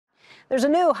There's a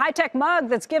new high-tech mug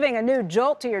that's giving a new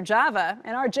jolt to your Java,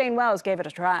 and our Jane Wells gave it a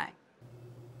try.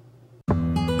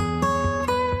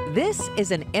 This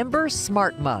is an Ember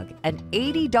Smart Mug, an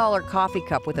 $80 coffee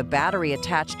cup with a battery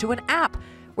attached to an app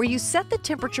where you set the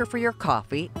temperature for your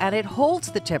coffee and it holds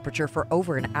the temperature for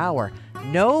over an hour.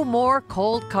 No more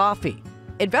cold coffee.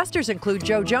 Investors include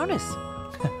Joe Jonas.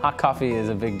 Hot coffee is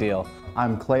a big deal.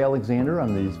 I'm Clay Alexander.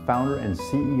 I'm the founder and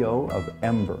CEO of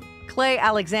Ember. Clay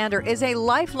Alexander is a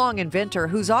lifelong inventor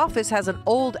whose office has an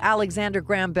old Alexander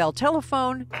Graham Bell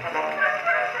telephone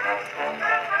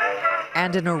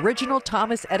and an original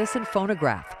Thomas Edison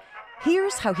phonograph.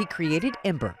 Here's how he created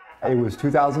Ember. It was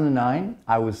 2009.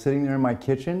 I was sitting there in my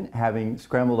kitchen having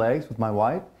scrambled eggs with my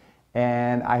wife,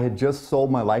 and I had just sold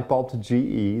my light bulb to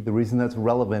GE. The reason that's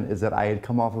relevant is that I had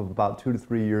come off of about 2 to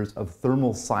 3 years of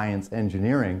thermal science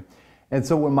engineering. And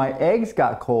so when my eggs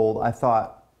got cold, I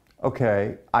thought,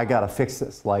 okay, I gotta fix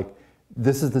this. Like,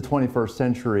 this is the 21st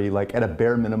century. Like, at a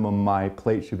bare minimum, my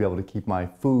plate should be able to keep my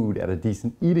food at a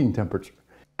decent eating temperature.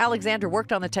 Alexander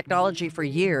worked on the technology for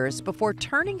years before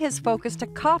turning his focus to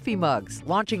coffee mugs,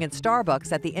 launching in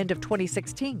Starbucks at the end of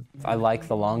 2016. I like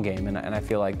the long game, and I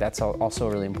feel like that's also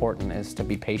really important, is to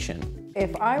be patient.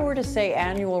 If I were to say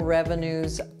annual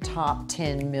revenues top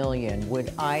 10 million,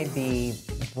 would I be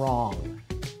wrong?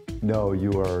 No,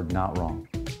 you are not wrong.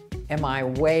 Am I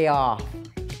way off?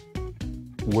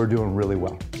 We're doing really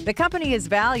well. The company is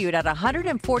valued at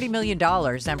 $140 million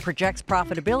and projects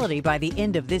profitability by the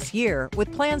end of this year,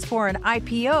 with plans for an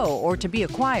IPO or to be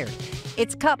acquired.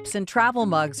 Its cups and travel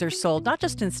mugs are sold not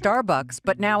just in Starbucks,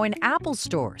 but now in Apple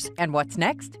stores. And what's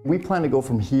next? We plan to go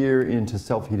from here into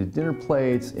self-heated dinner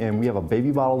plates, and we have a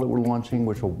baby bottle that we're launching,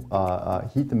 which will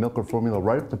heat the milk or formula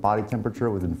right up to body temperature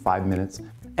within 5 minutes.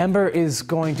 Ember is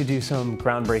going to do some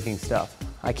groundbreaking stuff.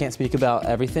 I can't speak about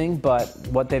everything, but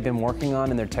what they've been working on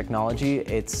in their technology,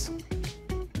 it's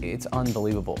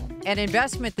unbelievable. An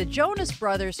investment the Jonas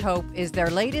Brothers hope is their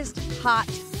latest hot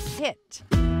hit.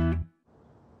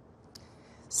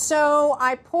 So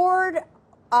I poured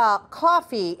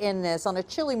coffee in this on a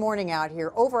chilly morning out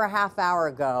here over a half hour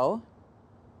ago.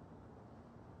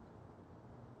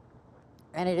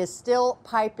 And it is still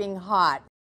piping hot.